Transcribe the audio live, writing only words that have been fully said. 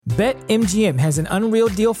BetMGM has an unreal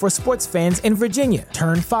deal for sports fans in Virginia.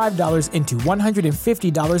 Turn $5 into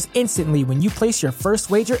 $150 instantly when you place your first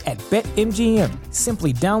wager at BetMGM.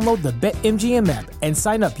 Simply download the BetMGM app and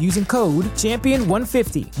sign up using code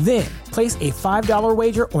Champion150. Then, place a $5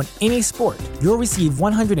 wager on any sport. You'll receive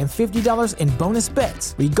 $150 in bonus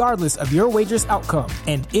bets, regardless of your wager's outcome.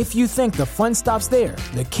 And if you think the fun stops there,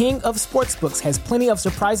 the King of Sportsbooks has plenty of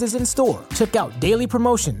surprises in store. Check out daily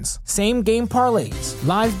promotions, same-game parlays,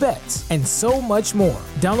 live bets, and so much more.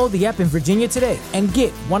 Download the app in Virginia today and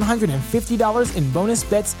get $150 in bonus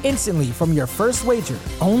bets instantly from your first wager.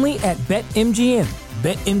 Only at BetMGM.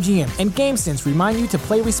 BetMGM and GameSense remind you to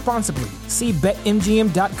play responsibly. See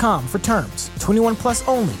BetMGM.com for terms. 21 plus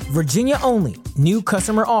only. Virginia only. New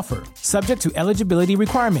customer offer. Subject to eligibility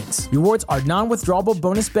requirements. Rewards are non-withdrawable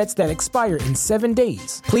bonus bets that expire in 7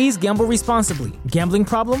 days. Please gamble responsibly. Gambling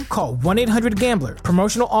problem? Call 1-800-GAMBLER.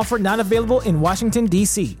 Promotional offer not available in Washington,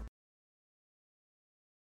 D.C.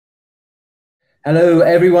 Hello,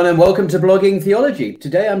 everyone, and welcome to Blogging Theology.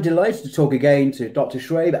 Today, I'm delighted to talk again to Dr.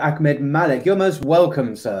 Shoaib, Ahmed, Malik. You're most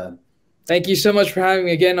welcome, sir. Thank you so much for having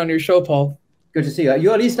me again on your show, Paul. Good to see you.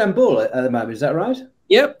 You're in Istanbul at the moment, is that right?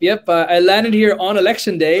 Yep. I landed here on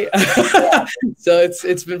election day, so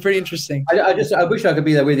it's been pretty interesting. I wish I could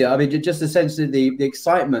be there with you. I mean, just the sense of the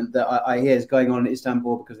excitement that I hear is going on in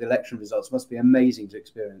Istanbul because the election results must be amazing to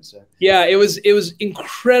experience. So. Yeah, it was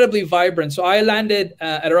incredibly vibrant. So I landed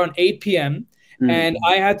at around 8 p.m. And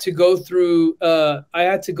I had to go through the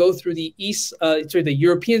the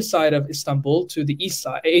European side of Istanbul to the east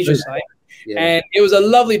side, Asia side. Yeah. And it was a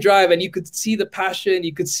lovely drive, and you could see the passion,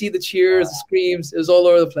 you could see the cheers, the screams. It was all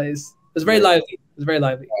over the place. It was very lively.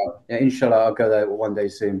 Yeah, inshallah, I'll go there one day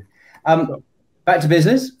soon. Back to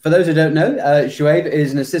business. For those who don't know, Shoaib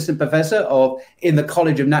is an assistant professor in the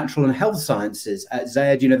College of Natural and Health Sciences at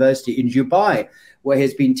Zayed University in Dubai, where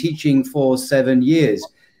he's been teaching for 7 years.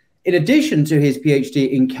 In addition to his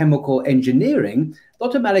PhD in chemical engineering,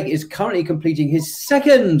 Dr. Malik is currently completing his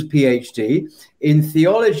second PhD in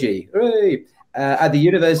theology at the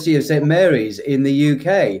University of St. Mary's in the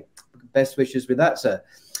UK. Best wishes with that, sir.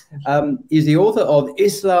 He's the author of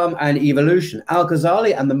Islam and Evolution,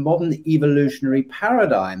 Al-Ghazali and the Modern Evolutionary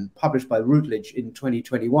Paradigm, published by Routledge in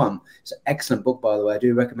 2021. It's an excellent book, by the way. I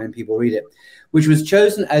do recommend people read it, which was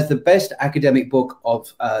chosen as the best academic book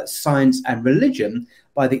of science and religion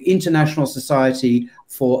by the International Society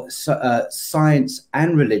for Science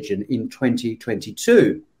and Religion in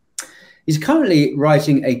 2022. He's currently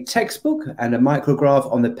writing a textbook and a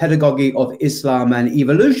micrograph on the pedagogy of Islam and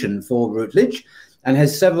evolution for Routledge, and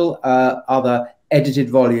has several other edited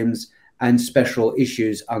volumes and special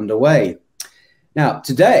issues underway. Now,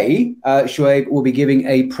 today, Shoaib will be giving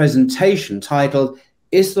a presentation titled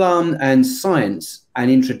Islam and Science, an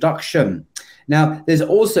Introduction. Now, there's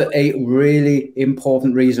also a really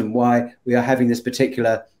important reason why we are having this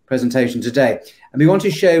particular presentation today. And we want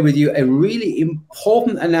to share with you a really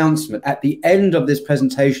important announcement at the end of this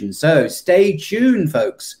presentation. So stay tuned,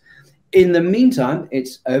 folks. In the meantime,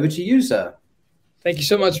 it's over to you, sir. Thank you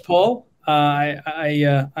so much, Paul.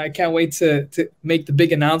 I can't wait to make the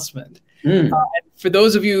big announcement. For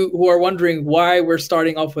those of you who are wondering why we're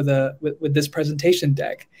starting off with this presentation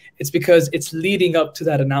deck, it's because it's leading up to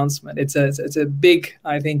that announcement. It's a big,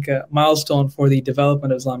 I think, milestone for the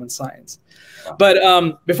development of Islam and science. But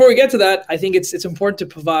before we get to that, I think it's important to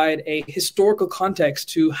provide a historical context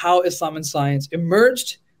to how Islam and science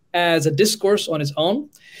emerged as a discourse on its own.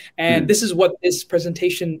 And this is what this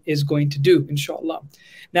presentation is going to do, inshallah.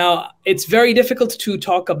 Now, it's very difficult to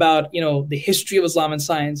talk about, the history of Islam and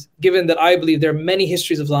science, given that I believe there are many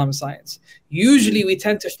histories of Islam and science. Usually, we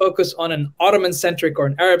tend to focus on an Ottoman-centric or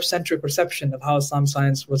an Arab-centric reception of how Islam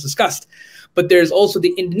science was discussed. But there's also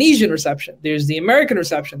the Indonesian reception. There's the American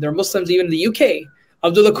reception. There are Muslims even in the UK.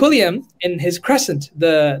 Abdullah Quliam, in his Crescent,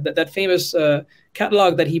 that famous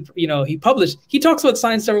catalog that he published, he talks about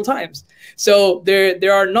science several times. So there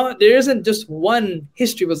isn't just one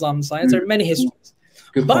history of Islam and science. There are many histories.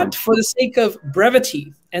 But for the sake of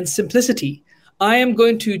brevity and simplicity, I am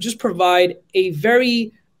going to just provide a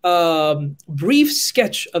very brief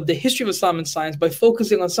sketch of the history of Islam and science by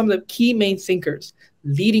focusing on some of the key main thinkers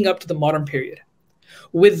leading up to the modern period.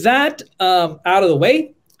 With that out of the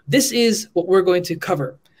way, this is what we're going to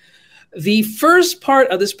cover. The first part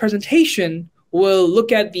of this presentation will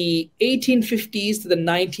look at the 1850s to the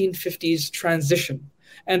 1950s transition.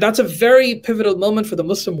 And that's a very pivotal moment for the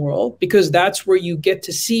Muslim world, because that's where you get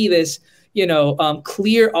to see this,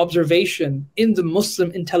 clear observation in the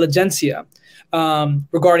Muslim intelligentsia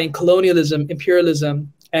regarding colonialism,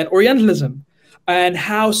 imperialism, and Orientalism, and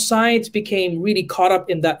how science became really caught up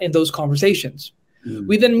in those conversations.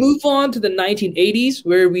 We then move on to the 1980s,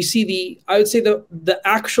 where we see I would say the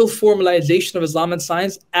actual formalization of Islam and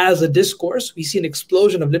science as a discourse. We see an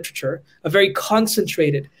explosion of literature, a very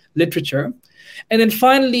concentrated literature. And then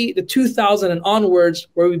finally, the 2000 and onwards,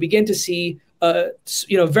 where we begin to see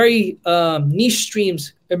very niche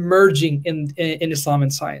streams emerging in Islam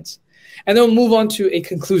and science. And then we'll move on to a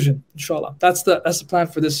conclusion, inshallah. That's the plan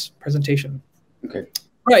for this presentation. Okay.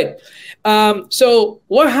 Right. So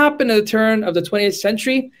what happened at the turn of the 20th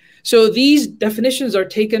century? So these definitions are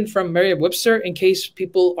taken from Merriam-Webster in case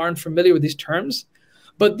people aren't familiar with these terms.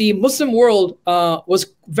 But the Muslim world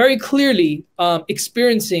was very clearly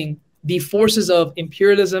experiencing the forces of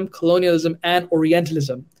imperialism, colonialism, and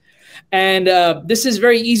Orientalism. And this is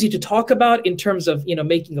very easy to talk about in terms of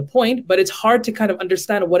making a point, but it's hard to kind of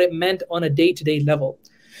understand what it meant on a day-to-day level.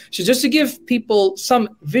 So just to give people some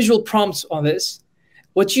visual prompts on this,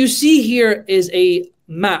 what you see here is a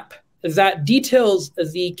map that details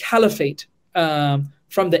the caliphate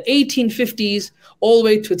from the 1850s all the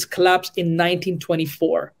way to its collapse in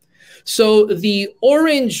 1924. So the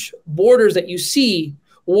orange borders that you see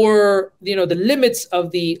were the limits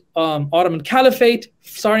of the Ottoman Caliphate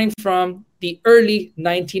starting from the early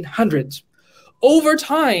 1900s. Over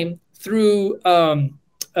time, through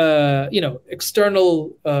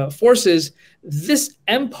external forces, this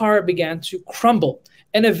empire began to crumble.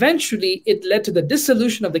 And eventually, it led to the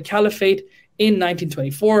dissolution of the caliphate in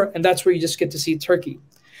 1924, and that's where you just get to see Turkey.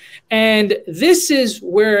 And this is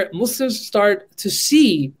where Muslims start to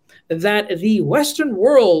see that the Western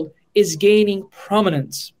world is gaining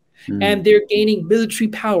prominence, and they're gaining military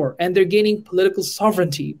power, and they're gaining political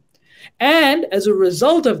sovereignty. And as a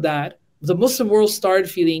result of that, the Muslim world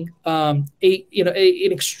started feeling an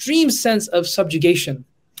extreme sense of subjugation.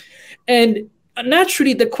 And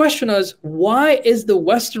naturally, the question is, why is the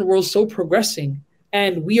Western world so progressing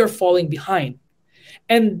and we are falling behind?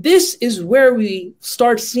 And this is where we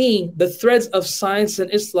start seeing the threads of science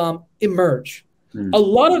and Islam emerge. A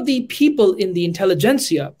lot of the people in the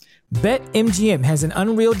intelligentsia. BetMGM has an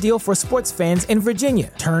unreal deal for sports fans in Virginia.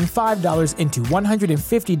 Turn $5 into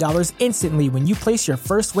 $150 instantly when you place your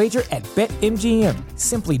first wager at BetMGM.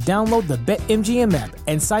 Simply download the BetMGM app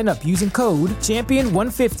and sign up using code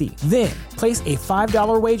Champion150. Then, place a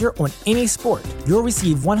 $5 wager on any sport. You'll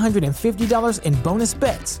receive $150 in bonus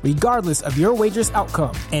bets, regardless of your wager's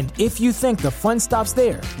outcome. And if you think the fun stops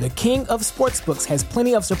there, the king of sportsbooks has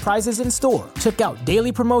plenty of surprises in store. Check out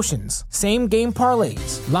daily promotions, same-game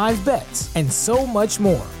parlays, live bets, and so much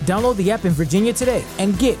more. Download the app in Virginia today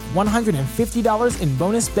and get $150 in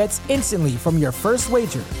bonus bets instantly from your first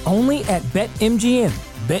wager. Only at BetMGM.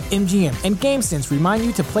 BetMGM and GameSense remind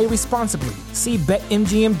you to play responsibly. See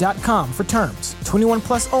BetMGM.com for terms. 21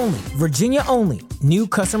 plus only. Virginia only. New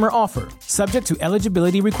customer offer. Subject to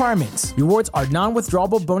eligibility requirements. Rewards are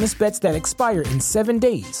non-withdrawable bonus bets that expire in 7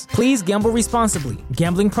 days. Please gamble responsibly.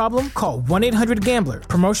 Gambling problem? Call 1-800-GAMBLER.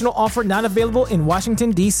 Promotional offer not available in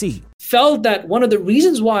Washington, D.C. Felt that one of the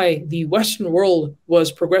reasons why the Western world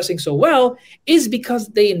was progressing so well is because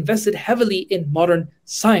they invested heavily in modern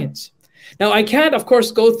science. Now, I can't, of course,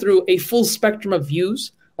 go through a full spectrum of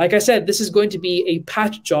views. Like I said, this is going to be a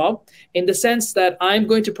patch job in the sense that I'm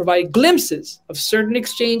going to provide glimpses of certain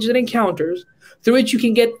exchanges and encounters through which you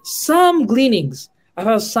can get some gleanings of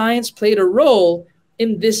how science played a role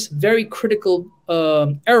in this very critical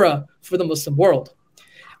era for the Muslim world.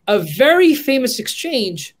 A very famous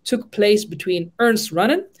exchange took place between Ernst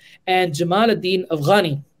Renan and Jamal ad-Din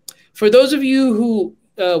Afghani. For those of you who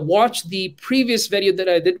watched the previous video that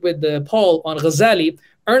I did with Paul on Ghazali,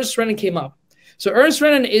 Ernst Renan came up. So Ernst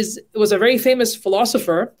Renan was a very famous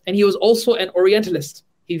philosopher, and he was also an Orientalist.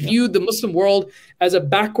 He viewed the Muslim world as a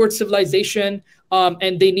backward civilization,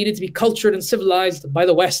 and they needed to be cultured and civilized by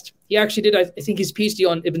the West. He actually did, I think, his PhD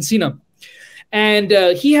on Ibn Sina. And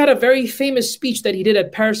he had a very famous speech that he did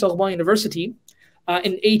at Paris-Sorbonne University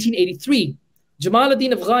in 1883. Jamal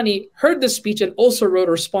ad-Din Afghani heard this speech and also wrote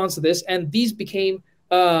a response to this, and these became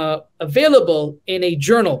available in a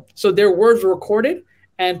journal. So their words were recorded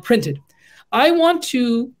and printed. I want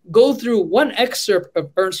to go through one excerpt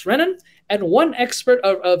of Ernst Renan and one excerpt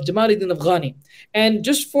of Jamal ad-Din Afghani. And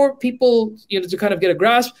just for people, to kind of get a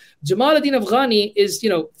grasp, Jamal ad-Din Afghani is,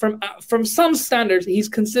 from some standards, he's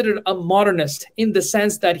considered a modernist in the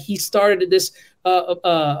sense that he started this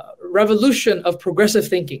revolution of progressive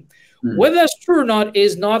thinking. Whether that's true or not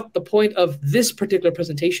is not the point of this particular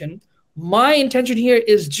presentation. My intention here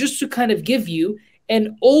is just to kind of give you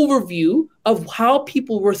an overview of how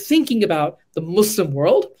people were thinking about the Muslim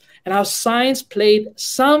world and how science played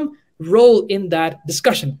some role in that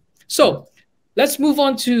discussion. So let's move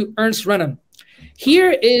on to Ernst Renan.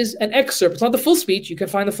 Here is an excerpt. It's not the full speech. You can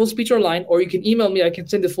find the full speech online, or you can email me. I can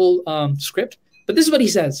send the full script. But this is what he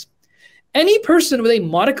says. Any person with a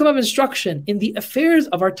modicum of instruction in the affairs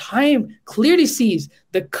of our time clearly sees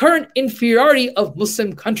the current inferiority of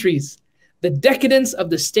Muslim countries, the decadence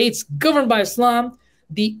of the states governed by Islam,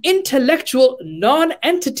 the intellectual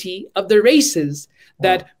non-entity of the races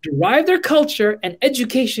that derive their culture and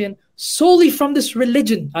education solely from this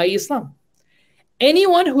religion, i.e. Islam.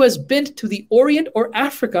 Anyone who has been to the Orient or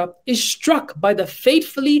Africa is struck by the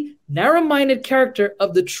fatefully narrow-minded character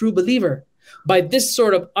of the true believer, by this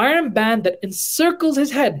sort of iron band that encircles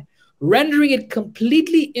his head, rendering it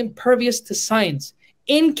completely impervious to science,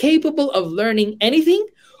 incapable of learning anything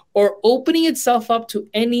or opening itself up to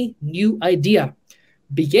any new idea.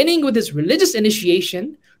 Beginning with his religious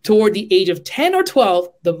initiation toward the age of 10 or 12,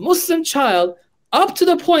 the Muslim child, up to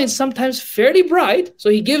the point sometimes fairly bright,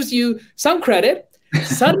 so he gives you some credit,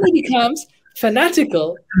 suddenly becomes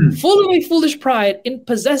fanatical, full of a foolish pride in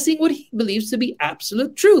possessing what he believes to be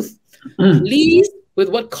absolute truth. Pleased with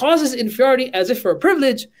what causes inferiority as if for a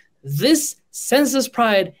privilege, this senseless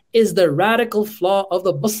pride is the radical flaw of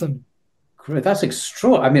the Muslim. Great. That's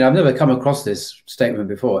extraordinary. I mean, I've never come across this statement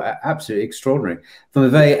before. Absolutely extraordinary. From a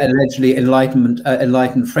very allegedly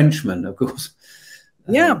enlightened Frenchman, of course.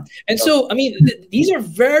 Yeah. And so, I mean, these are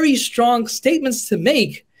very strong statements to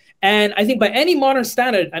make. And I think by any modern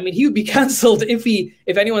standard, I mean, he would be canceled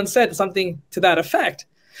if anyone said something to that effect.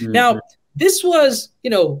 Mm-hmm. Now, this was,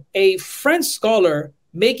 a French scholar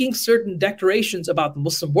making certain declarations about the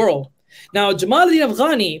Muslim world. Now, Jamal al-Din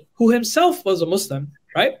Afghani, who himself was a Muslim,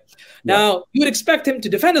 right? Yeah. Now, you would expect him to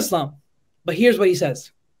defend Islam. But here's what he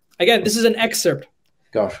says. Again, this is an excerpt.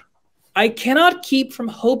 Gosh. I cannot keep from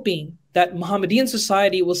hoping that Mohammedan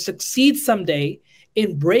society will succeed someday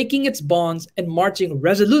in breaking its bonds and marching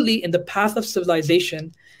resolutely in the path of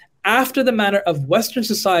civilization after the manner of Western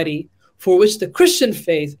society, for which the Christian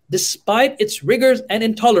faith, despite its rigors and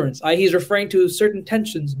intolerance, i.e. he's referring to certain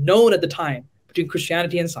tensions known at the time between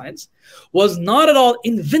Christianity and science, was not at all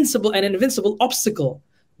an invincible obstacle.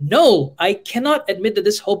 No, I cannot admit that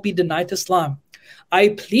this hope be denied to Islam. I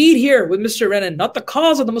plead here with Mr. Renan, not the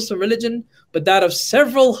cause of the Muslim religion, but that of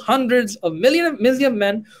several hundreds of millions of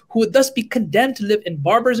men who would thus be condemned to live in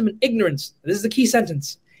barbarism and ignorance. This is the key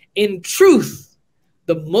sentence. In truth,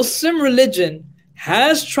 the Muslim religion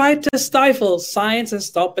has tried to stifle science and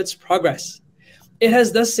stop its progress. It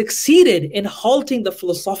has thus succeeded in halting the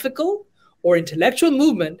philosophical or intellectual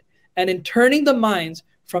movement and in turning the minds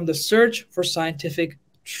from the search for scientific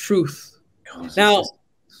truth. God, now,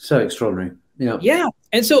 so extraordinary. Yeah.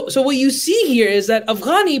 And so what you see here is that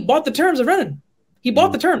Afghani bought the terms of Renan. He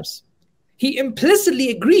bought the terms. He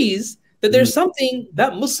implicitly agrees that there's something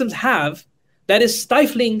that Muslims have that is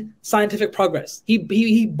stifling scientific progress.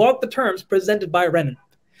 He bought the terms presented by Renan.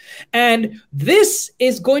 And this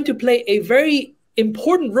is going to play a very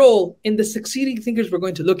important role in the succeeding thinkers we're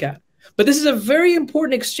going to look at. But this is a very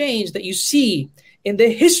important exchange that you see in the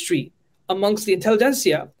history amongst the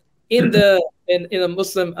intelligentsia in the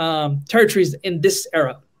Muslim territories in this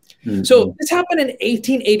era. Mm-hmm. So this happened in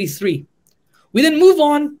 1883. We then move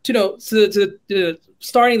on to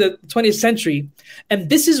starting the 20th century, and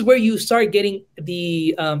this is where you start getting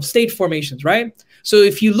the state formations, right? So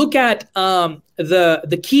if you look at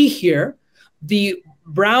the key here, the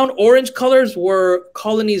brown-orange colors were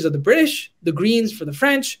colonies of the British, the greens for the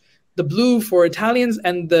French, the blue for Italians,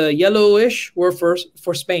 and the yellowish were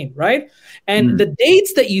for Spain, right? And the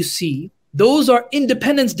dates that you see, those are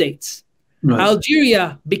independence dates. Right.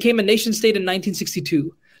 Algeria became a nation state in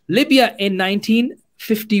 1962. Libya in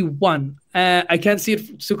 1951. I can't see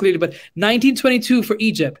it so clearly, but 1922 for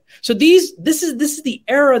Egypt. So this is the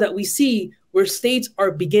era that we see where states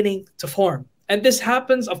are beginning to form. And this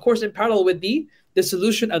happens, of course, in parallel with the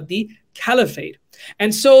dissolution of the caliphate.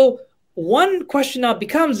 And so one question now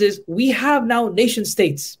becomes is, we have now nation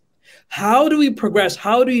states. How do we progress?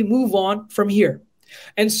 How do we move on from here?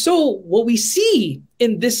 And so what we see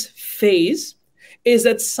in this phase is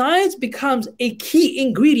that science becomes a key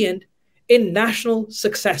ingredient in national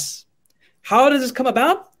success. How does this come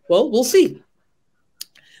about? Well, we'll see.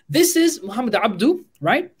 This is Muhammad Abdu,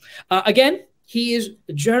 right? Again, he is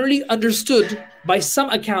generally understood by some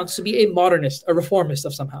accounts to be a modernist, a reformist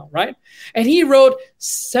of somehow, right? And he wrote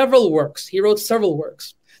several works.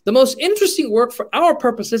 The most interesting work for our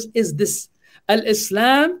purposes is this,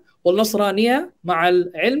 Al-Islam wal-Nasraniyya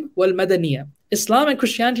ma'al-ilm wal-Madaniyya. Islam and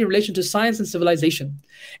Christianity in relation to science and civilization.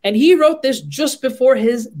 And he wrote this just before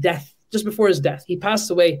his death. He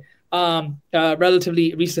passed away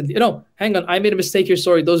relatively recently. No, hang on. I made a mistake here.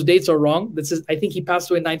 Sorry, those dates are wrong. I think he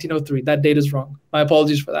passed away in 1903. That date is wrong. My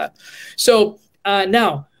apologies for that. So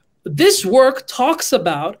Now, this work talks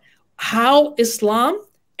about how Islam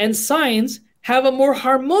and science have a more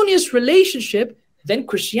harmonious relationship than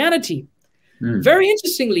Christianity. Very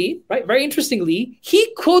interestingly,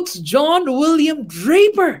 he quotes John William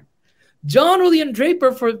Draper. John William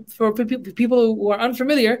Draper, for people who are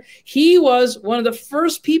unfamiliar, he was one of the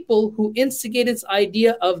first people who instigated this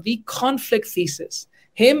idea of the conflict thesis.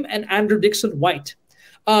 Him and Andrew Dixon White.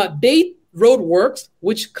 They wrote works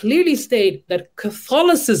which clearly state that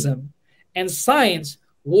Catholicism and science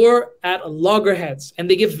were at loggerheads. And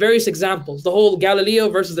they give various examples. The whole Galileo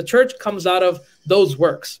versus the church comes out of those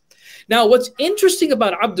works. Now, what's interesting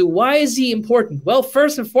about Abdu, why is he important? Well,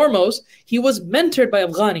 first and foremost, he was mentored by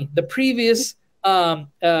Afghani, the previous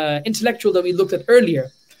intellectual that we looked at earlier.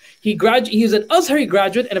 He was an Azhari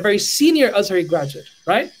graduate and a very senior Azhari graduate,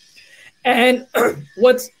 right? And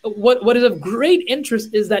what is of great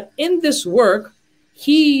interest is that in this work,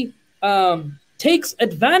 he takes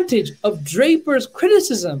advantage of Draper's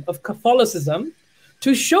criticism of Catholicism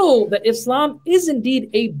to show that Islam is indeed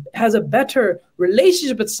has a better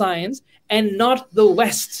relationship with science and not the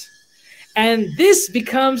West. And this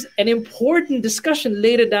becomes an important discussion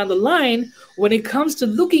later down the line when it comes to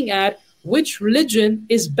looking at which religion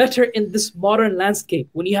is better in this modern landscape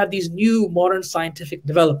when you have these new modern scientific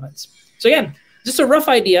developments. So again, just a rough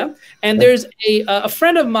idea. And there's a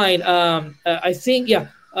friend of mine,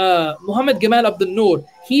 Muhammad Gamal Abdul Noor.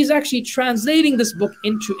 He's actually translating this book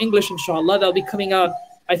into English, inshallah. That'll be coming out,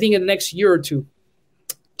 I think, in the next year or two.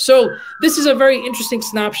 So this is a very interesting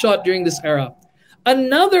snapshot during this era.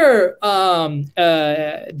 Another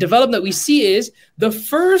development we see is the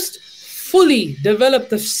first fully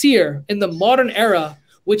developed tafsir in the modern era,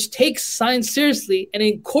 which takes science seriously and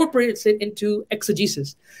incorporates it into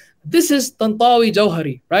exegesis. This is Tantawi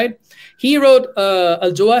Jawhari, right? He wrote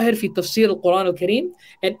Al-Jawahir fi Tafsir al-Quran al-Kareem.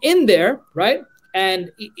 And in there, right,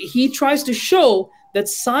 and he tries to show that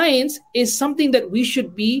science is something that we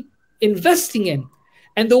should be investing in.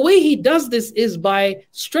 And the way he does this is by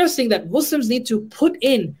stressing that Muslims need to put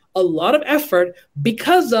in a lot of effort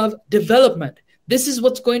because of development. This is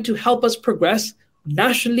what's going to help us progress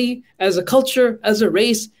nationally, as a culture, as a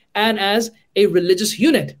race, and as a religious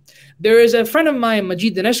unit. There is a friend of mine,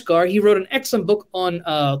 Majid Dineshkar. He wrote an excellent book on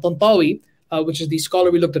Tantawi, which is the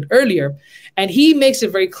scholar we looked at earlier. And he makes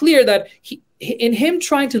it very clear that in him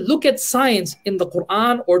trying to look at science in the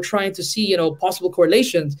Quran or trying to see, possible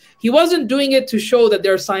correlations, he wasn't doing it to show that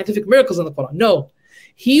there are scientific miracles in the Quran. No,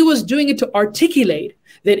 he was doing it to articulate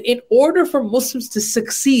that in order for Muslims to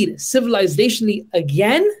succeed civilizationally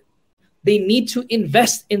again, they need to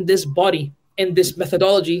invest in this body, in this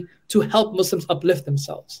methodology, to help Muslims uplift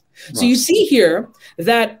themselves. Wow. So you see here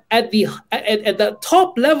that at the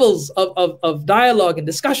top levels of dialogue and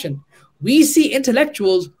discussion, we see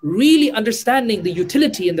intellectuals really understanding the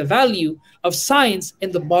utility and the value of science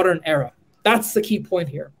in the modern era. That's the key point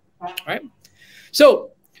here, right?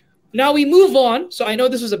 So now we move on. So I know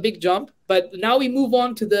this was a big jump, but now we move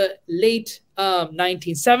on to the late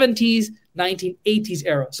 1970s, 1980s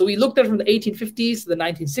era. So we looked at from the 1850s to the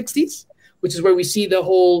 1960s, which is where we see the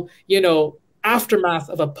whole, aftermath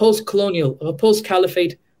of a post-colonial, of a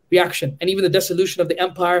post-caliphate reaction, and even the dissolution of the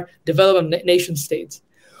empire, development of nation states.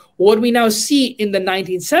 What we now see in the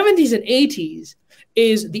 1970s and 80s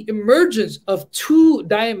is the emergence of two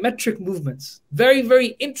diametric movements, very, very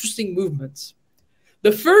interesting movements.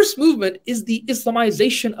 The first movement is the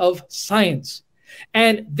Islamization of science.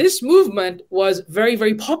 And this movement was very,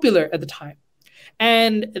 very popular at the time.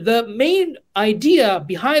 And the main idea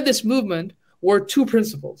behind this movement were two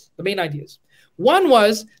principles, the main ideas. One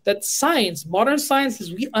was that science, modern science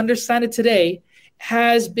as we understand it today,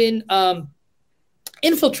 has been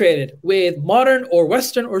infiltrated with modern or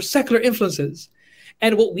Western or secular influences.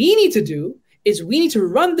 And what we need to do is we need to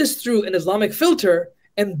run this through an Islamic filter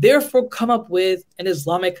and therefore come up with an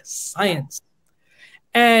Islamic science.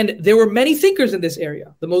 And there were many thinkers in this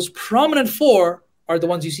area. The most prominent four are the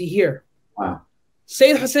ones you see here. Wow.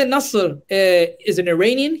 Sayyid Hussein Nasr is an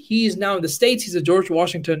Iranian. He's now in the States. He's a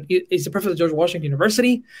he's the professor at George Washington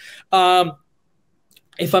University.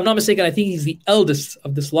 If I'm not mistaken, I think he's the eldest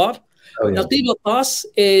of this lot. Oh, yeah. Naqib al-Tas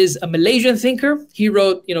is a Malaysian thinker. He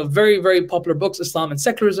wrote, very, very popular books, Islam and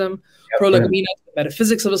Secularism, Prolegomena,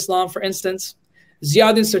 Metaphysics of Islam, for instance.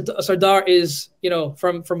 Ziauddin Sardar is,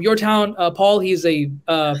 from your town, Paul. He's a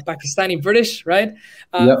Pakistani British, right?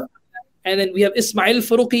 And then we have Ismail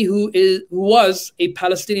Faruqi, who was a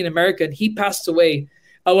Palestinian American. He passed away.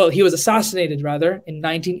 He was assassinated, rather, in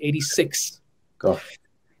 1986. Gosh.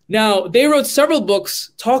 Now, they wrote several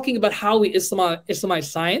books talking about how we Islamize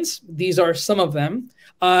science. These are some of them.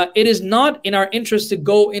 It is not in our interest to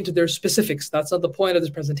go into their specifics. That's not the point of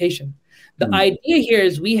this presentation. The idea here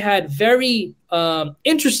is we had very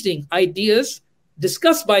interesting ideas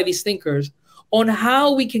discussed by these thinkers on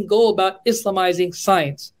how we can go about Islamizing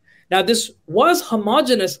science. Now, this was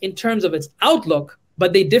homogeneous in terms of its outlook,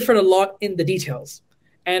 but they differed a lot in the details.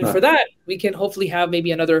 And for that, we can hopefully have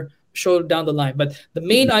maybe another show down the line. But the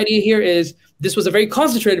main idea here is this was a very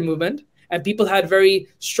concentrated movement, and people had very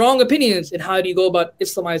strong opinions in how do you go about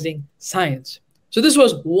Islamizing science. So this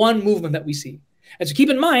was one movement that we see. And so keep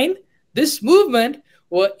in mind, this movement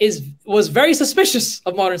was very suspicious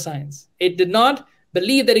of modern science. It did not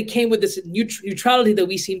believe that it came with this neutrality that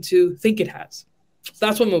we seem to think it has. So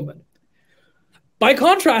that's one movement. By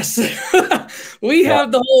contrast, we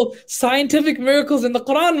have the whole scientific miracles in the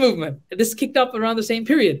Quran movement. This kicked up around the same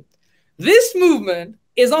period. This movement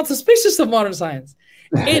is not suspicious of modern science.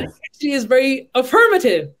 It actually is very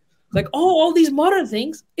affirmative. Like, all these modern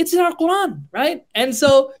things, it's in our Quran, right? And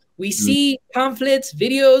so we see pamphlets,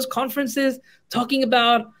 videos, conferences talking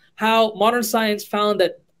about how modern science found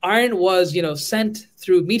that iron was, sent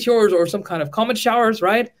through meteors or some kind of comet showers,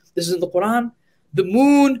 right? This is in the Quran. The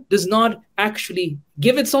moon does not actually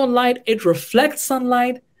give its own light. It reflects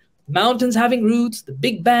sunlight. Mountains having roots, the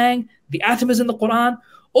Big Bang, the atom is in the Quran.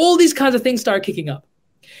 All these kinds of things start kicking up.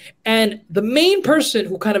 And the main person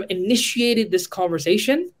who kind of initiated this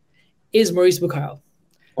conversation is Maurice Bucaille.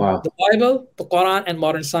 Wow. The Bible, the Quran, and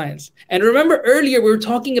modern science. And remember earlier we were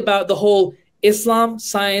talking about the whole Islam,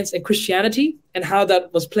 science, and Christianity and how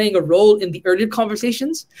that was playing a role in the earlier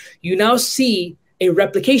conversations. You now see a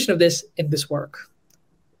replication of this in this work,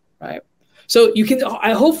 right? So you can,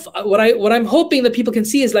 I hope, what I'm hoping that people can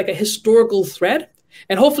see is like a historical thread.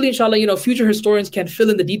 And hopefully, inshallah, future historians can fill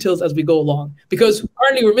in the details as we go along. Because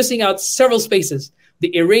currently we're missing out several spaces.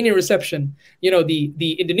 The Iranian reception,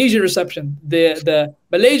 the Indonesian reception, the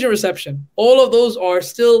Malaysian reception, all of those are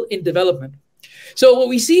still in development. So what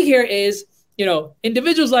we see here is,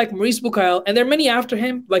 individuals like Maurice Bucaille, and there are many after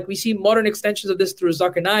him, like we see modern extensions of this through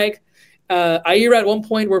Zakir Naik. Aira at one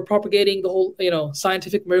point were propagating the whole,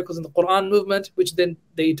 scientific miracles in the Quran movement, which then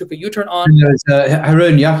they took a U-turn on.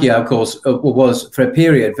 Harun Yahya, of course, was for a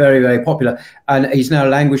period very, very popular, and he's now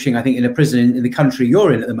languishing, I think, in a prison in the country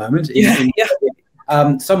you're in at the moment.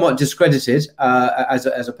 Somewhat discredited as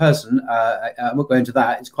a person. I won't go into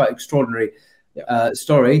that. It's quite an extraordinary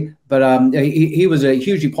story, but he was a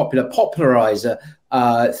hugely popular popularizer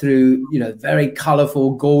through very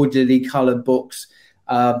colourful, gaudily coloured books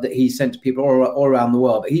that he sent to people all around the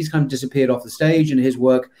world. But he's kind of disappeared off the stage, and his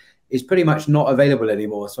work is pretty much not available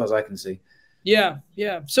anymore, as far as I can see. Yeah.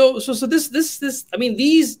 So this. I mean,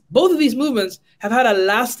 both of these movements have had a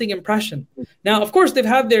lasting impression. Now, of course, they've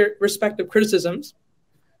had their respective criticisms,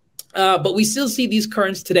 but we still see these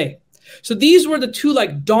currents today. So these were the two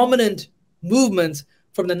dominant movements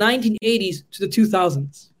from the 1980s to the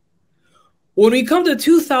 2000s. When we come to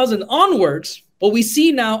 2000 onwards, what we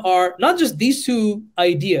see now are not just these two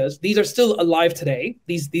ideas. These are still alive today.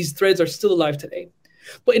 These threads are still alive today.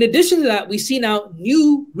 But in addition to that, we see now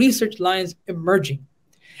new research lines emerging.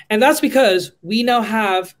 And that's because we now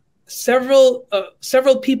have several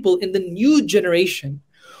people in the new generation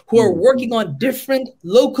who are working on different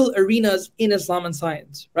local arenas in Islam and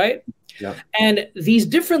science, right? Yeah. And these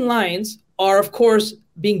different lines are, of course,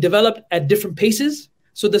 being developed at different paces.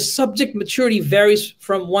 So the subject maturity varies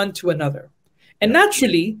from one to another. And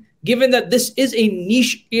naturally, given that this is a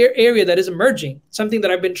niche area that is emerging, something that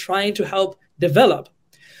I've been trying to help develop,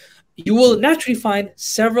 you will naturally find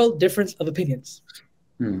several difference of opinions.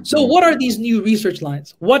 Mm-hmm. So what are these new research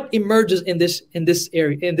lines? What emerges in this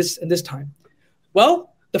area, in this time?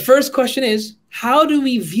 Well, the first question is, how do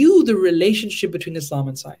we view the relationship between Islam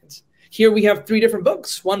and science? Here we have 3 different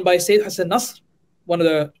books, one by Sayyid Hassan Nasr, one of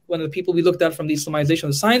the people we looked at from the Islamization of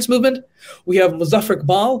the science movement. We have Muzaffar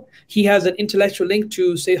Iqbal. He has an intellectual link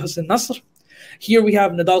to Sayyid Hassan Nasr. Here we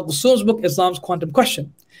have Nadal Ghussoon's book, Islam's Quantum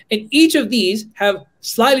Question. And each of these have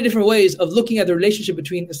slightly different ways of looking at the relationship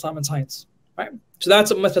between Islam and science, right? So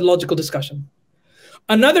that's a methodological discussion.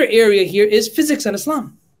 Another area here is physics and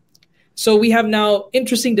Islam. So we have now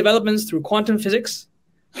interesting developments through quantum physics.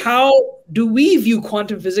 How do we view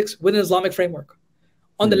quantum physics within an Islamic framework?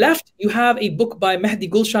 On the left, you have a book by Mehdi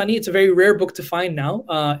Gulshani. It's a very rare book to find now.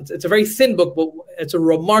 It's a very thin book, but it's a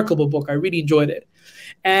remarkable book. I really enjoyed it.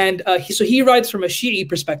 And he writes from a Shi'i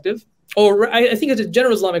perspective, or I think it's a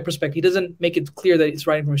general Islamic perspective. He doesn't make it clear that he's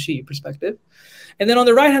writing from a Shi'i perspective. And then on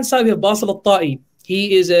the right-hand side, we have Basil al-Ta'i.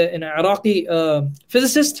 He is an Iraqi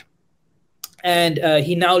physicist. And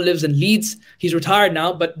he now lives in Leeds. He's retired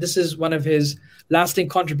now, but this is one of his lasting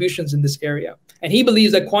contributions in this area. And he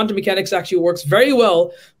believes that quantum mechanics actually works very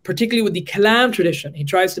well, particularly with the Kalam tradition. He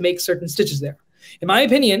tries to make certain stitches there. In my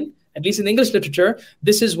opinion, at least in English literature,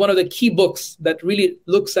 this is one of the key books that really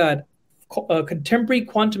looks at contemporary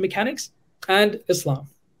quantum mechanics and Islam.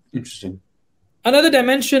 Interesting. Another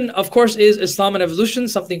dimension, of course, is Islam and evolution,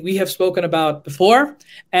 something we have spoken about before.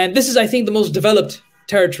 And this is, I think, the most developed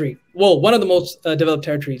territory. Well, one of the most developed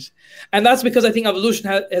territories. And that's because I think evolution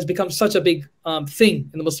has become such a big thing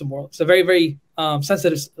in the Muslim world. It's a very, very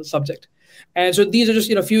sensitive subject. And so these are just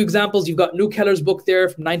a few examples. You've got New Keller's book there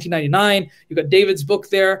from 1999. You've got David's book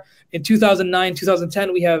there. In 2009,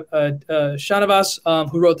 2010, we have Shanavas,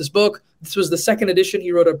 who wrote this book. This was the second edition.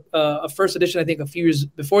 He wrote a first edition, I think, a few years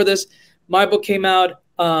before this. My book came out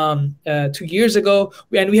 2 years ago.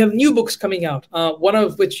 And we have new books coming out, one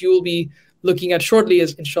of which you will be looking at shortly,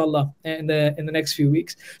 is inshallah in the next few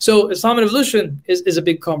weeks. So Islam and evolution is a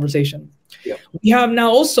big conversation. Yeah. We have now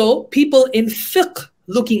also people in fiqh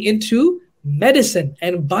looking into medicine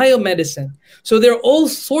and biomedicine. So there are all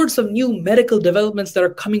sorts of new medical developments that are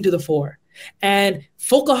coming to the fore. And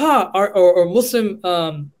fuqaha or Muslim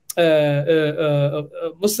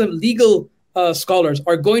Muslim legal scholars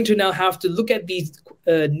are going to now have to look at these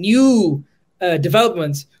new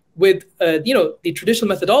developments with the traditional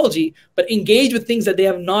methodology, but engage with things that they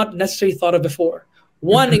have not necessarily thought of before.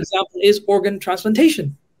 One example is organ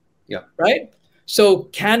transplantation. Yeah. Right. So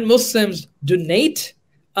can Muslims donate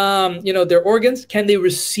their organs? Can they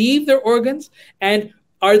receive their organs? And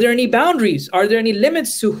are there any boundaries? Are there any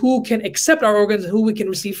limits to who can accept our organs and who we can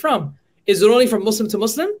receive from? Is it only from Muslim to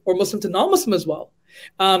Muslim or Muslim to non-Muslim as well?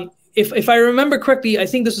 If I remember correctly, I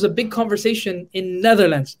think this was a big conversation in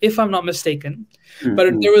Netherlands, if I'm not mistaken. Mm-hmm.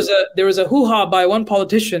 But there was a hoo-ha by one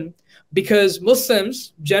politician because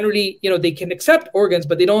Muslims generally, they can accept organs,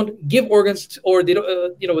 but they don't give organs or they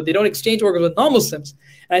don't exchange organs with non-Muslims.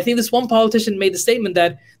 And I think this one politician made the statement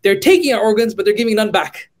that they're taking our organs, but they're giving none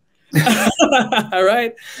back. All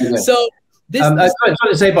right. Okay. So I was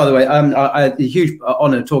trying to say, by the way, I had a huge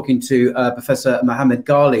honor talking to Professor Mohammed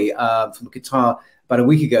Ghali from Qatar about a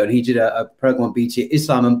week ago, and he did a program on BT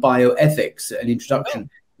Islam and bioethics, an introduction,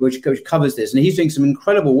 which covers this, and he's doing some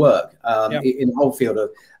incredible work in the whole field of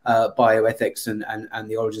bioethics and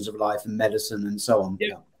the origins of life and medicine and so on.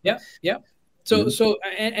 Yeah. So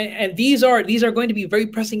these are going to be very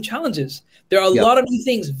pressing challenges. There are a lot of new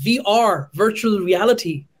things, VR, virtual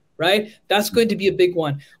reality, right? That's going to be a big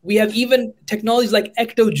one. We have even technologies like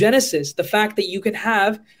ectogenesis, the fact that you can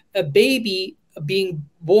have a baby being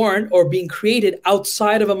born or being created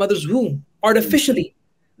outside of a mother's womb artificially.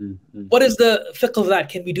 Mm-hmm. What is the fiqh of that?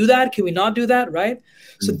 Can we do that? Can we not do that? Right?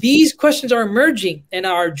 Mm-hmm. So these questions are emerging, and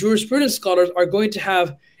our jurisprudence scholars are going to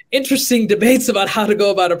have interesting debates about how to go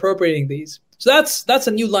about appropriating these. So that's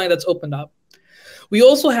a new line that's opened up. We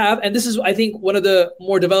also have, and this is, I think, one of the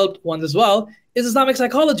more developed ones as well, is Islamic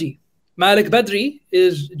psychology. Malik Badri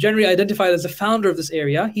is generally identified as the founder of this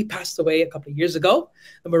area. He passed away a couple of years ago.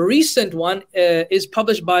 The more recent one is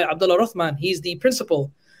published by Abdullah Rothman. He's the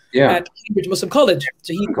principal at Cambridge Muslim College.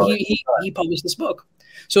 So he published this book.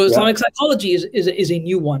 So Islamic psychology is a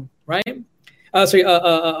new one, right?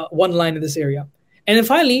 One line in this area. And then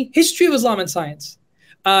finally, history of Islam and science.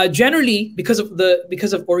 Generally, because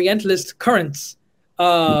of Orientalist currents,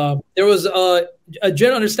 there was a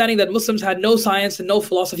general understanding that Muslims had no science and no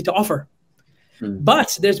philosophy to offer.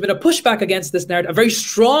 But there's been a pushback against this narrative, a very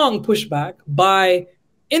strong pushback by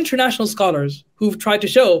international scholars who've tried to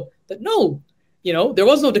show that no, there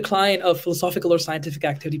was no decline of philosophical or scientific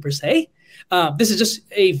activity per se. This is just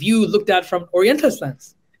a view looked at from Orientalist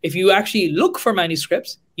lens. If you actually look for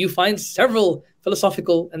manuscripts, you find several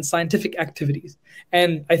philosophical and scientific activities.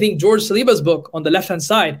 And I think George Saliba's book on the left-hand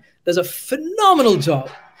side does a phenomenal job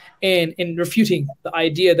in refuting the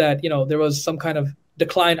idea that, there was some kind of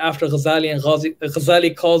decline after Ghazali, and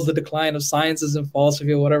Ghazali calls the decline of sciences and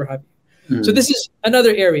philosophy or whatever have you. So this is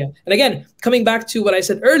another area. And again, coming back to what I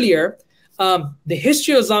said earlier, the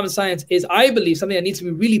history of Islam and science is, I believe, something that needs to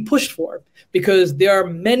be really pushed for, because there are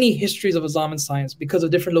many histories of Islam and science because of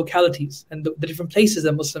different localities and the different places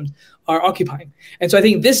that Muslims are occupying. And so I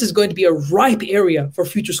think this is going to be a ripe area for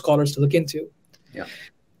future scholars to look into. Yeah.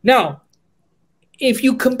 Now, if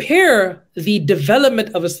you compare the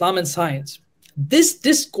development of Islam and science, this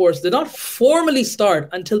discourse did not formally start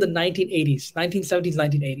until the 1970s,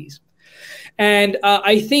 1980s. And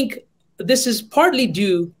I think this is partly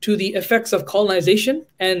due to the effects of colonization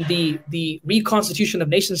and the reconstitution of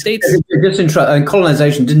nation states. And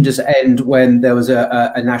colonization didn't just end when there was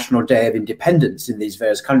a national day of independence in these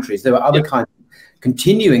various countries. There were other kinds of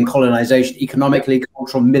continuing colonization, economically,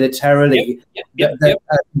 cultural, militarily, that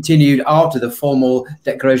continued after the formal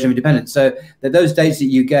Declaration of Independence. So those dates that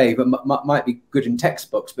you gave might be good in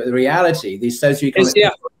textbooks, but the reality, these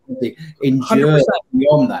socioeconomic endure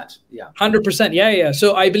beyond that. 100%. Yeah.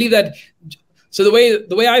 So I believe that. So the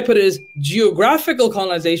way I put it is, geographical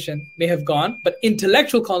colonization may have gone, but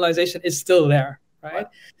intellectual colonization is still there, right?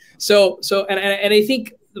 So I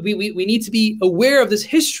think we need to be aware of this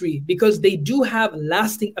history, because they do have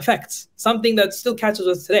lasting effects, something that still catches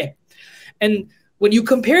us today. And when you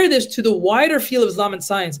compare this to the wider field of Islam and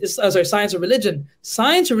science, science or religion,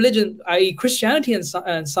 i.e. Christianity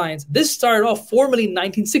and science, this started off formally in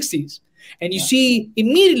 1960s. And you see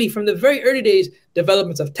immediately from the very early days,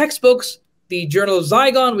 developments of textbooks. The Journal of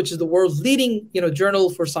Zygon, which is the world's leading journal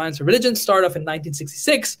for science and religion, started off in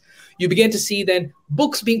 1966. You begin to see then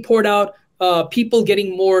books being poured out, people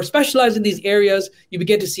getting more specialized in these areas. You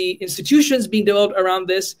begin to see institutions being developed around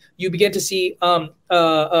this. You begin to see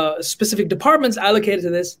specific departments allocated to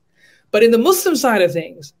this. But in the Muslim side of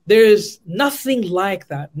things, there is nothing like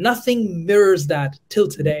that. Nothing mirrors that till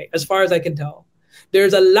today, as far as I can tell.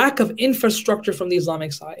 There's a lack of infrastructure from the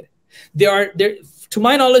Islamic side. To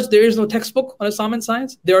my knowledge, there is no textbook on Islam and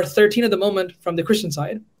science. There are 13 at the moment from the Christian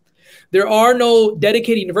side. There are no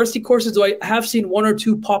dedicated university courses, though I have seen one or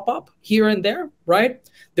two pop up here and there, right?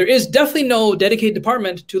 There is definitely no dedicated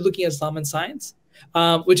department to looking at Islam and science,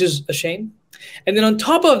 which is a shame. And then on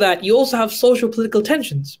top of that, you also have social political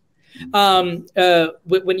tensions.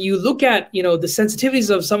 When you look at, the sensitivities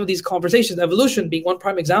of some of these conversations, evolution being one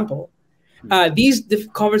prime example, these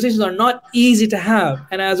conversations are not easy to have.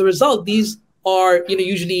 And as a result, these are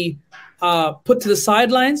usually put to the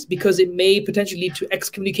sidelines because it may potentially lead to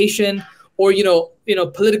excommunication or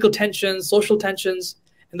political tensions, social tensions,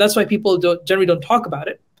 and that's why people generally don't talk about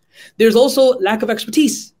it. There's also lack of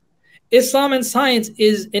expertise. Islam and science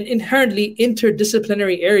is an inherently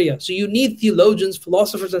interdisciplinary area, so you need theologians,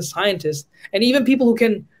 philosophers, and scientists, and even people who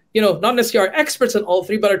can not necessarily are experts in all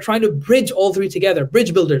three, but are trying to bridge all three together.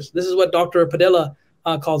 Bridge builders. This is what Dr. Padilla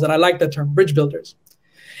calls it. I like that term, bridge builders.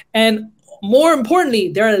 And more importantly,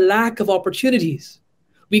 there are a lack of opportunities.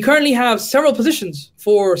 We currently have several positions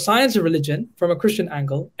for science and religion from a Christian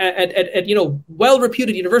angle at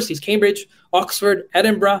well-reputed universities, Cambridge, Oxford,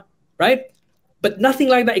 Edinburgh, right? But nothing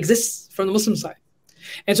like that exists from the Muslim side.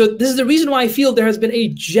 And so this is the reason why I feel there has been a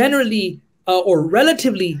generally or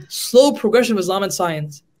relatively slow progression of Islam and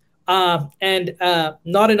science and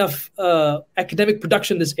not enough academic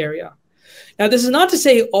production in this area. Now, this is not to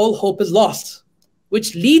say all hope is lost,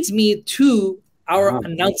 which leads me to our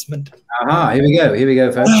announcement. Here we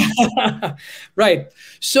go, folks. Right.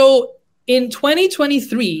 So in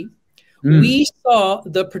 2023, we saw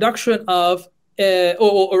the production of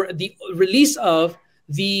or the release of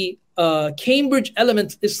the Cambridge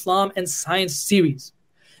Elements Islam and Science series.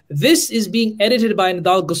 This is being edited by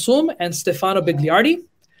Nidal Ghassum and Stefano Bigliardi.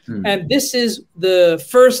 And this is the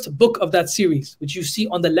first book of that series, which you see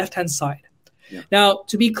on the left-hand side. Yeah. Now,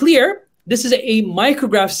 to be clear, this is a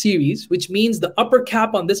micrograph series, which means the upper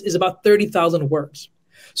cap on this is about 30,000 words.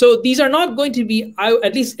 So these are not going to be,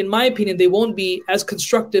 at least in my opinion, they won't be as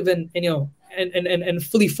constructive and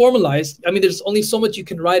fully formalized. I mean, there's only so much you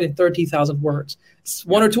can write in 30,000 words. It's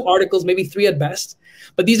one or two articles, maybe three at best.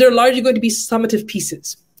 But these are largely going to be summative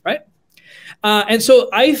pieces, right? And so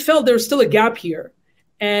I felt there was still a gap here.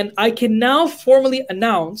 And I can now formally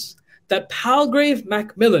announce that Palgrave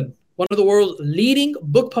Macmillan, one of the world's leading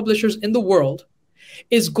book publishers in the world,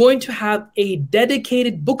 is going to have a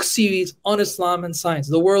dedicated book series on Islam and science,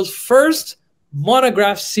 the world's first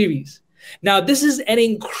monograph series. Now, this is an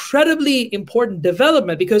incredibly important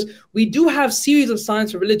development because we do have series of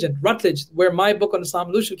science and religion, Rutledge, where my book on Islam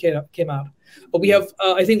Evolution came out. But we have,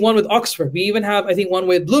 I think, one with Oxford. We even have, I think, one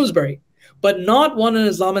with Bloomsbury, but not one on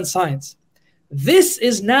Islam and science. This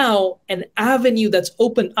is now an avenue that's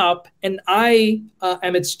opened up, and I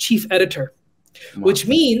am its chief editor, which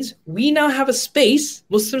means we now have a space,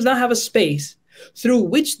 Muslims now have a space through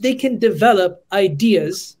which they can develop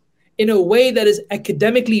ideas in a way that is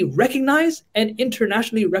academically recognized and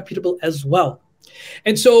internationally reputable as well.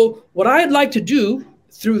 And so what I'd like to do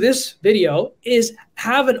through this video is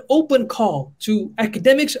have an open call to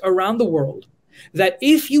academics around the world that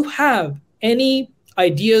if you have any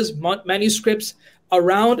ideas, manuscripts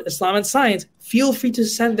around Islam and science, feel free to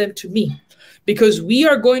send them to me, because we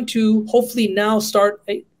are going to hopefully now start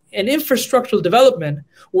an infrastructural development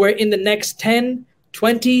where in the next 10,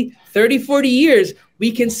 20, 30, 40 years,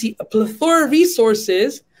 we can see a plethora of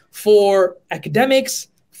resources for academics,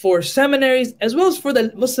 for seminaries, as well as for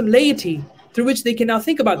the Muslim laity, through which they can now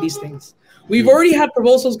think about these things. We've already had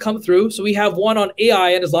proposals come through. So we have one on AI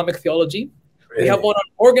and Islamic theology. Really? We have one on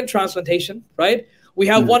organ transplantation, right? We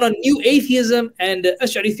have one on new atheism and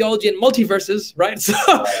Ash'ari theology and multiverses, right?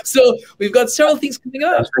 So we've got several things coming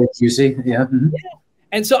up. That's very juicy, yeah. Yeah.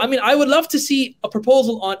 And so, I mean, I would love to see a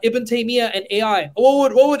proposal on Ibn Taymiyyah and AI.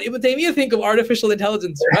 What would Ibn Taymiyyah think of artificial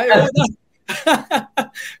intelligence, right?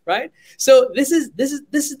 Right? So this is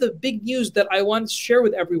the big news that I want to share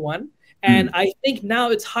with everyone. And I think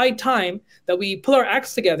now it's high time that we pull our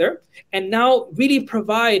acts together and now really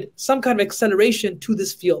provide some kind of acceleration to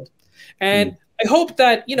this field. And I hope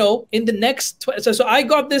that, you know, in the next, so I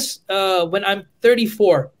got this when I'm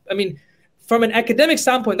 34. I mean, from an academic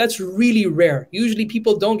standpoint, that's really rare. Usually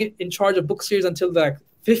people don't get in charge of book series until the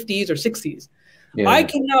 50s or 60s. Yeah. I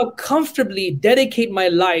can now comfortably dedicate my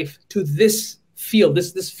life to this field,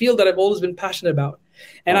 this field that I've always been passionate about.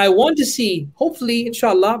 And I want to see, hopefully,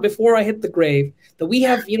 inshallah, before I hit the grave, that we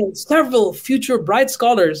have, you know, several future bright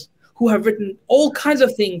scholars who have written all kinds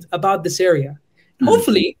of things about this area.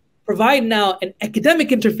 Hopefully, provide now an academic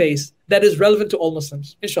interface that is relevant to all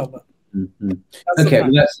Muslims, inshallah. Okay,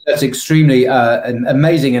 well, that's extremely an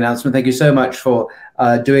amazing announcement. Thank you so much for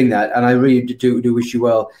doing that, and I really do wish you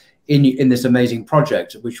well in this amazing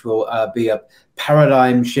project, which will be a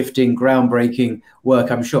paradigm-shifting, groundbreaking work,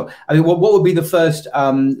 I'm sure. I mean, what would be the first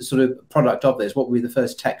sort of product of this? What would be the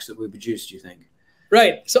first text that we produce, do you think?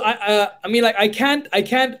 Right. So I mean, like I can't.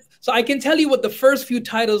 So I can tell you what the first few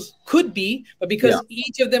titles could be, but because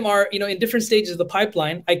each of them are, you know, in different stages of the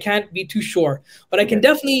pipeline, I can't be too sure. But I can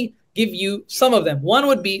definitely give you some of them. One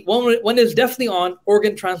is definitely on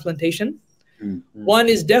organ transplantation. One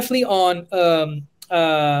is definitely on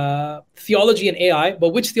theology and AI, but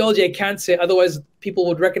which theology I can't say, otherwise people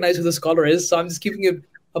would recognize who the scholar is. So I'm just giving you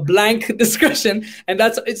a blank discussion, and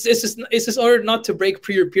it's just in order not to break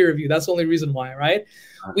peer review. That's the only reason why, right?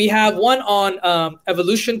 We have one on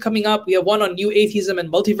evolution coming up. We have one on new atheism and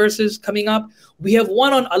multiverses coming up. We have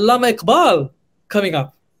one on Allama Iqbal coming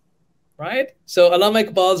up, right? So Allama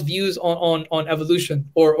Iqbal's views on evolution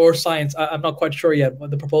or science. I'm not quite sure yet,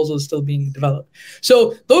 but the proposal is still being developed.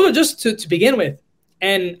 So those are just to begin with.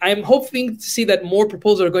 And I'm hoping to see that more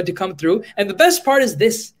proposals are going to come through. And the best part is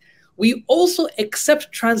this. We also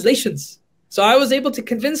accept translations. So I was able to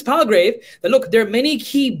convince Palgrave that, look, there are many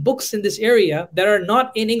key books in this area that are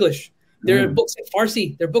not in English. There are books in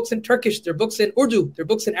Farsi, there are books in Turkish, there are books in Urdu, there are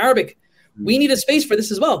books in Arabic. We need a space for this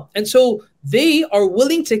as well. And so they are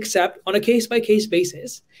willing to accept on a case-by-case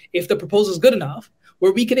basis, if the proposal is good enough,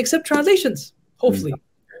 where we can accept translations, hopefully.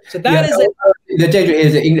 So that is it. The danger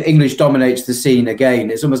is that English dominates the scene again.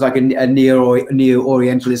 It's almost like a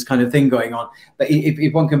neo-Orientalist kind of thing going on. But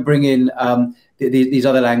if one can bring in these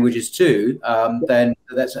other languages too, then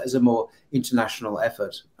that's a more international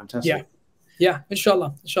effort. Fantastic. Yeah,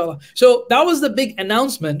 inshallah. So that was the big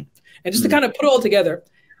announcement. And just to kind of put it all together,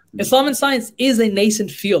 Islam and science is a nascent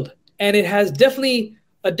field, and it has definitely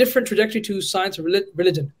a different trajectory to science or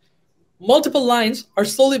religion. Multiple lines are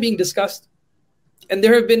slowly being discussed, and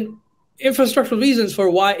there have been infrastructural reasons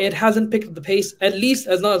for why it hasn't picked up the pace, at least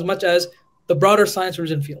not as much as the broader science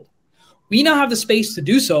religion field. We now have the space to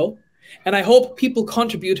do so, and I hope people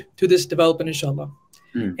contribute to this development, inshallah.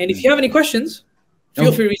 And if you have any questions,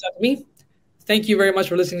 feel free to reach out to me. Thank you very much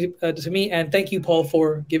for listening to me, and thank you, Paul,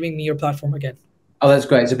 for giving me your platform again. Oh, that's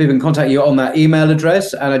great. So people can contact you on that email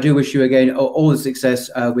address, and I do wish you again all the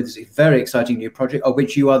success with this very exciting new project, of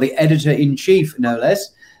which you are the editor-in-chief, no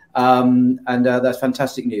less. And that's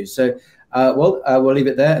fantastic news. So, we'll leave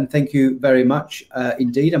it there, and thank you very much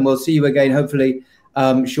indeed. And we'll see you again, hopefully,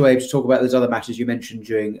 Shoaib, to talk about those other matters you mentioned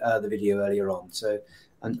during the video earlier on. So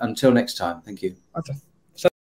until next time, thank you. Okay.